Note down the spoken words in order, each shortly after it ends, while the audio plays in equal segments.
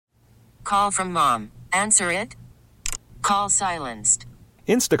Call from mom. Answer it. Call silenced.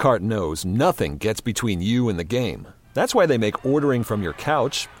 Instacart knows nothing gets between you and the game. That's why they make ordering from your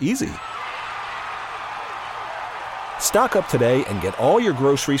couch easy. Stock up today and get all your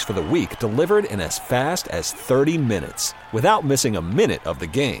groceries for the week delivered in as fast as 30 minutes without missing a minute of the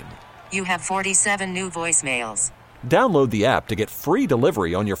game. You have 47 new voicemails. Download the app to get free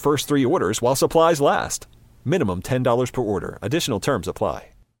delivery on your first 3 orders while supplies last. Minimum $10 per order. Additional terms apply.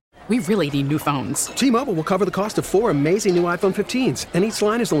 We really need new phones. T-Mobile will cover the cost of 4 amazing new iPhone 15s, and each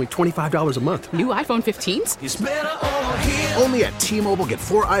line is only $25 a month. New iPhone 15s? It's better over here. Only at T-Mobile, get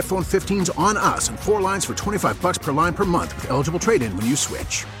 4 iPhone 15s on us and 4 lines for $25 per line per month with eligible trade-in when you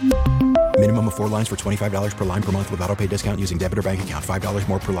switch. Minimum of 4 lines for $25 per line per month with autopay discount using debit or bank account. $5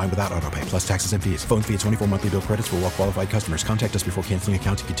 more per line without autopay, plus taxes and fees. Phone fee at 24 monthly bill credits for well-qualified customers. Contact us before canceling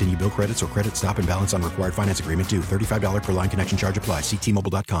account to continue bill credits or credit stop and balance on required finance agreement due. $35 per line connection charge applies. See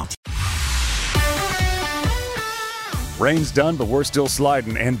T-Mobile.com. Rain's done, but we're still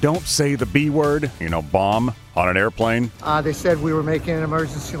sliding. And don't say the B word, bomb on an airplane. They said we were making an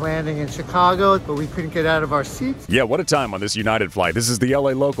emergency landing in Chicago, but we couldn't get out of our seats. Yeah, what a time on this United flight. This is the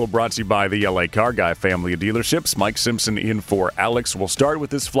LA Local, brought to you by the LA Car Guy family of dealerships. Mike Simpson in for Alex. We'll start with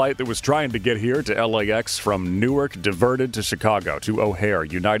this flight that was trying to get here to LAX from Newark, diverted to Chicago, to O'Hare.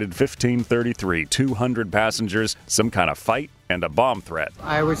 United 1533, 200 passengers, some kind of fight, and a bomb threat.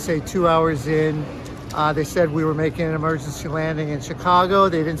 I would say 2 hours in, they said we were making an emergency landing in Chicago.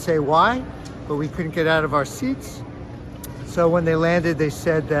 They didn't say why, but we couldn't get out of our seats. So when they landed, they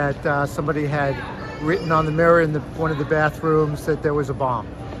said that somebody had written on the mirror in one of the bathrooms that there was a bomb.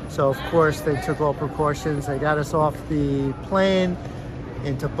 So of course they took all precautions. They got us off the plane,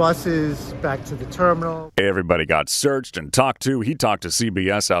 into buses, back to the terminal. Everybody got searched and talked to. He talked to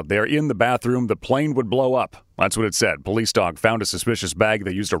CBS out there. In the bathroom, the plane would blow up. That's what it said. Police dog found a suspicious bag.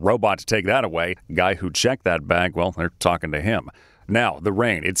 They used a robot to take that away. Guy who checked that bag, well, they're talking to him. Now, the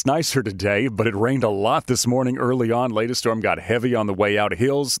rain. It's nicer today, but it rained a lot this morning early on. Latest storm got heavy on the way out.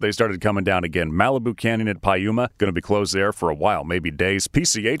 Hills, they started coming down again. Malibu Canyon at Piuma, going to be closed there for a while, maybe days.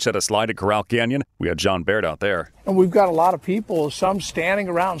 PCH had a slide at Corral Canyon. We had John Baird out there. And we've got a lot of people, some standing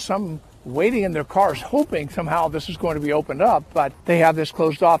around, some waiting in their cars, hoping somehow this is going to be opened up, but they have this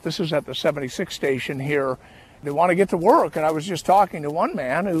closed off. This is at the 76 station here. They want to get to work, and I was just talking to one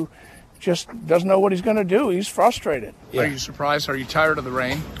man who just doesn't know what he's going to do. He's frustrated. Yeah. Are you surprised? Are you tired of the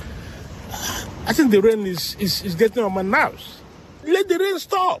rain? I think the rain is getting on my nerves. Let the rain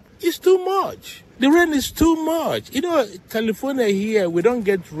stop. It's too much. The rain is too much. California here, we don't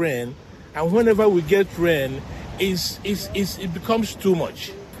get rain, and whenever we get rain, it becomes too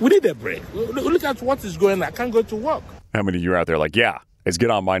much. We need a break. Look at what is going on. I can't go to work. How many of you are out there like, yeah, it's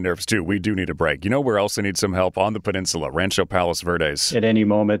get on my nerves too. We do need a break. You know where else they need some help? On the peninsula, Rancho Palos Verdes. At any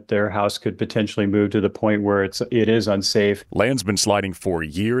moment, their house could potentially move to the point where it is unsafe. Land's been sliding for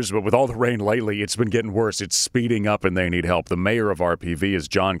years, but with all the rain lately, it's been getting worse. It's speeding up and they need help. The mayor of RPV is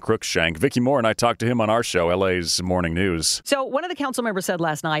John Cruikshank. Vicki Moore and I talked to him on our show, LA's Morning News. So one of the council members said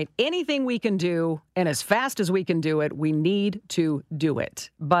last night, anything we can do and as fast as we can do it, we need to do it.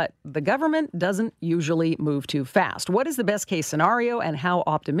 But the government doesn't usually move too fast. What is the best case scenario and how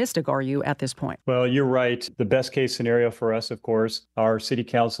optimistic are you at this point? Well, you're right. The best case scenario for us, of course, our city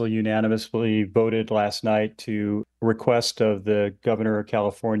council unanimously voted last night to request of the governor of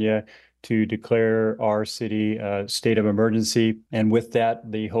California to declare our city a state of emergency. And with that,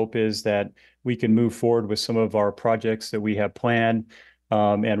 the hope is that we can move forward with some of our projects that we have planned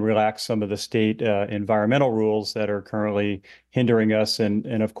and relax some of the state environmental rules that are currently hindering us.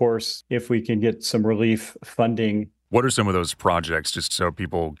 And of course, if we can get some relief funding. What are some of those projects, just so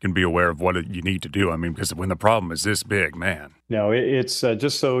people can be aware of what you need to do? I mean, because when the problem is this big, man. No, it's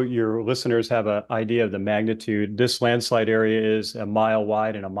just so your listeners have an idea of the magnitude. This landslide area is a mile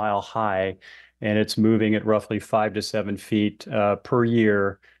wide and a mile high, and it's moving at roughly 5 to 7 feet per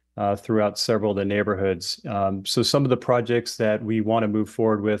year throughout several of the neighborhoods. So some of the projects that we want to move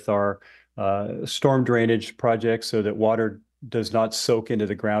forward with are storm drainage projects so that water does not soak into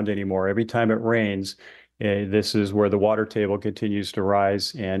the ground anymore. Every time it rains, this is where the water table continues to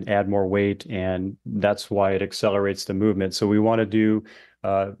rise and add more weight, and that's why it accelerates the movement. So we want to do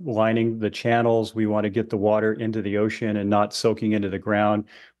lining the channels. We want to get the water into the ocean and not soaking into the ground.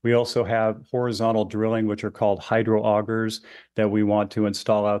 We also have horizontal drilling, which are called hydro augers, that we want to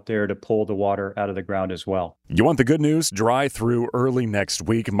install out there to pull the water out of the ground as well. You want the good news? Dry through early next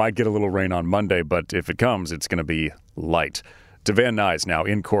week. Might get a little rain on Monday, but if it comes, it's going to be light. To Van Nuys now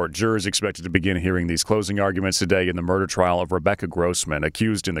in court. Jurors expected to begin hearing these closing arguments today in the murder trial of Rebecca Grossman,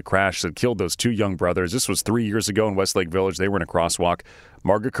 accused in the crash that killed those two young brothers. This was 3 years ago in Westlake Village. They were in a crosswalk.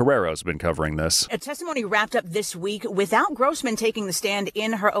 Margaret Carrero's been covering this. A testimony wrapped up this week without Grossman taking the stand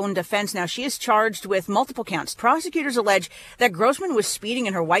in her own defense. Now, she is charged with multiple counts. Prosecutors allege that Grossman was speeding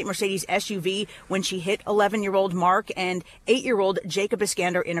in her white Mercedes SUV when she hit 11-year-old Mark and 8-year-old Jacob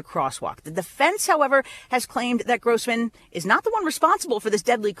Iskander in a crosswalk. The defense, however, has claimed that Grossman is not the one responsible for this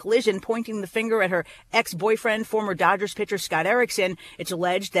deadly collision, pointing the finger at her ex-boyfriend, former Dodgers pitcher Scott Erickson. It's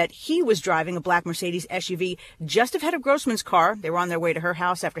alleged that he was driving a black Mercedes SUV just ahead of Grossman's car. They were on their way to her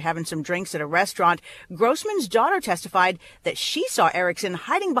house after having some drinks at a restaurant. Grossman's daughter testified that she saw Erickson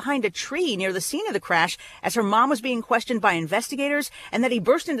hiding behind a tree near the scene of the crash as her mom was being questioned by investigators, and that he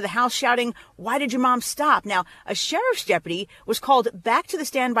burst into the house shouting, "Why did your mom stop?" Now, a sheriff's deputy was called back to the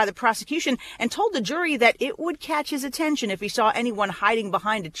stand by the prosecution and told the jury that it would catch his attention if he saw anyone hiding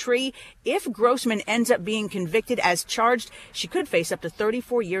behind a tree. If Grossman ends up being convicted as charged, she could face up to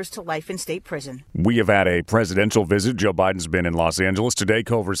 34 years to life in state prison. We have had a presidential visit. Joe Biden's been in Los Angeles. Today,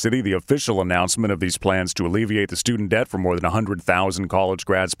 Culver City, the official announcement of these plans to alleviate the student debt for more than 100,000 college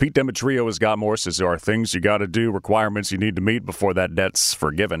grads. Pete Demetrio has got more, says there are things you got to do, requirements you need to meet before that debt's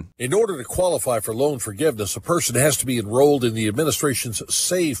forgiven. In order to qualify for loan forgiveness, a person has to be enrolled in the administration's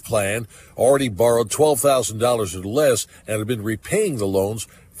SAVE plan, already borrowed $12,000 or less, and have been repaying the loans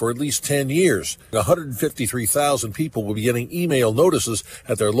for at least 10 years. 153,000 people will be getting email notices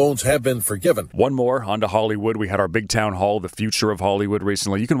that their loans have been forgiven. One more, on to Hollywood. We had our big town hall, The Future of Hollywood,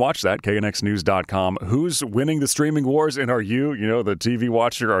 recently. You can watch that, knxnews.com. Who's winning the streaming wars, and are you, the TV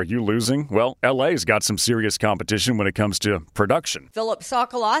watcher, are you losing? Well, LA's got some serious competition when it comes to production. Philip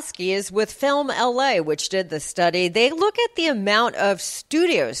Sokolowski is with Film LA, which did the study. They look at the amount of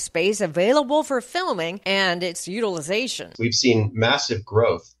studio space available for filming and its utilization. We've seen massive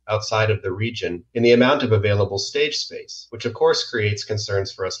growth outside of the region in the amount of available stage space, which of course creates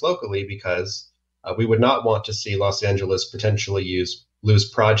concerns for us locally because we would not want to see Los Angeles potentially lose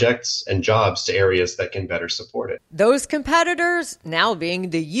projects and jobs to areas that can better support it. Those competitors now being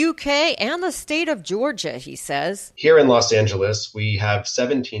the UK and the state of Georgia, he says. Here in Los Angeles, we have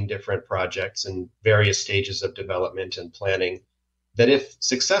 17 different projects in various stages of development and planning that, if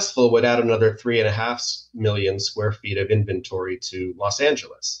successful, would add another 3.5 million square feet of inventory to Los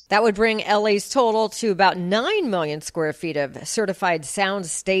Angeles. That would bring LA's total to about 9 million square feet of certified sound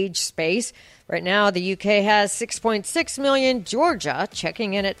stage space. Right now, the UK has 6.6 million, Georgia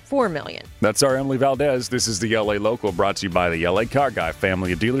checking in at 4 million. That's our Emily Valdez. This is the LA Local, brought to you by the LA Car Guy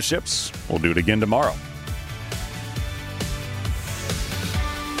family of dealerships. We'll do it again tomorrow.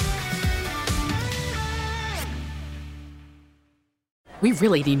 We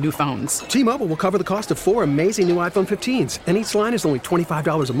really need new phones. T-Mobile will cover the cost of 4 amazing new iPhone 15s, and each line is only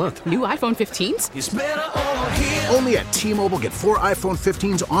 $25 a month. New iPhone 15s? It's better over here. Only at T-Mobile, get 4 iPhone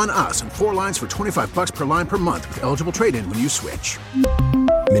 15s on us and 4 lines for $25 per line per month with eligible trade-in when you switch.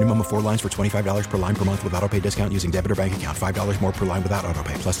 Minimum of 4 lines for $25 per line per month with autopay discount using debit or bank account. $5 more per line without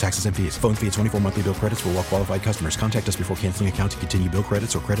autopay, plus taxes and fees. Phone fee at 24 monthly bill credits for well-qualified customers. Contact us before canceling account to continue bill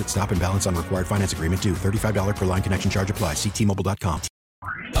credits or credit stop and balance on required finance agreement due. $35 per line connection charge applies. See T-Mobile.com.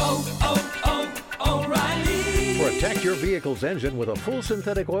 O'Reilly. Protect your vehicle's engine with a full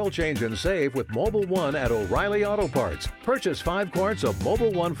synthetic oil change and save with Mobile One at O'Reilly Auto Parts. Purchase 5 quarts of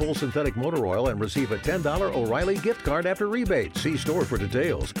Mobile One full synthetic motor oil and receive a $10 O'Reilly gift card after rebate. See store for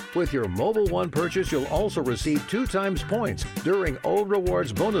details. With your Mobile One purchase, you'll also receive 2 times points during O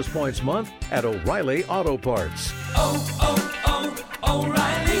Rewards Bonus Points Month at O'Reilly Auto Parts.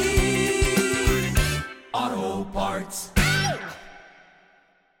 O'Reilly Auto Parts.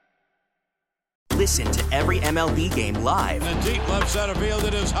 Listen to every MLB game live. In the deep left center field,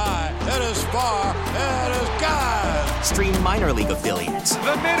 it is high, it is far, it is gone. Stream minor league affiliates.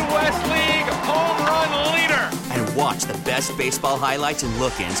 The Midwest League home run leader. And watch the best baseball highlights and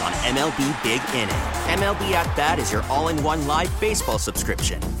look-ins on MLB Big Inning. MLB At Bat is your all-in-one live baseball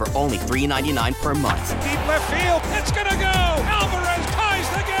subscription for only $3.99 per month. Deep left field, it's gonna go. Alvarez ties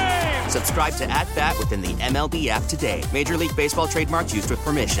the game. Subscribe to At Bat within the MLB app today. Major League Baseball trademarks used with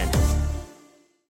permission.